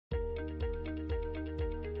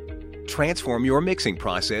Transform your mixing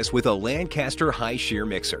process with a Lancaster high shear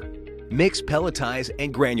mixer. Mix, pelletize,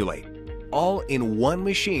 and granulate, all in one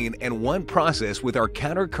machine and one process with our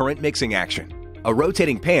counter-current mixing action. A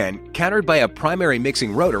rotating pan, countered by a primary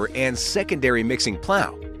mixing rotor and secondary mixing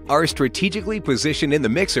plow, are strategically positioned in the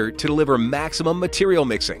mixer to deliver maximum material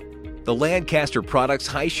mixing. The Lancaster Products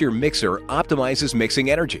High Shear Mixer optimizes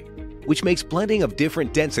mixing energy, which makes blending of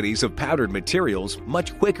different densities of powdered materials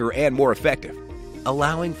much quicker and more effective,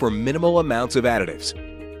 allowing for minimal amounts of additives.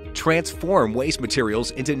 Transform waste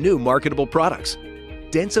materials into new marketable products.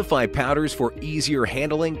 Densify powders for easier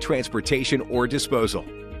handling, transportation, or disposal.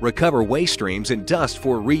 Recover waste streams and dust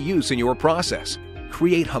for reuse in your process.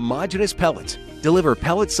 Create homogeneous pellets. Deliver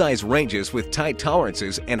pellet size ranges with tight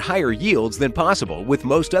tolerances and higher yields than possible with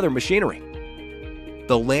most other machinery.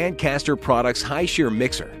 The Lancaster Products High Shear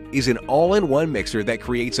Mixer is an all-in-one mixer that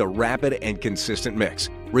creates a rapid and consistent mix,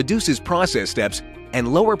 reduces process steps,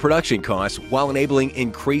 and lower production costs while enabling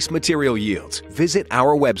increased material yields. Visit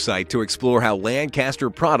our website to explore how Lancaster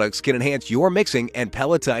products can enhance your mixing and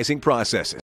pelletizing processes.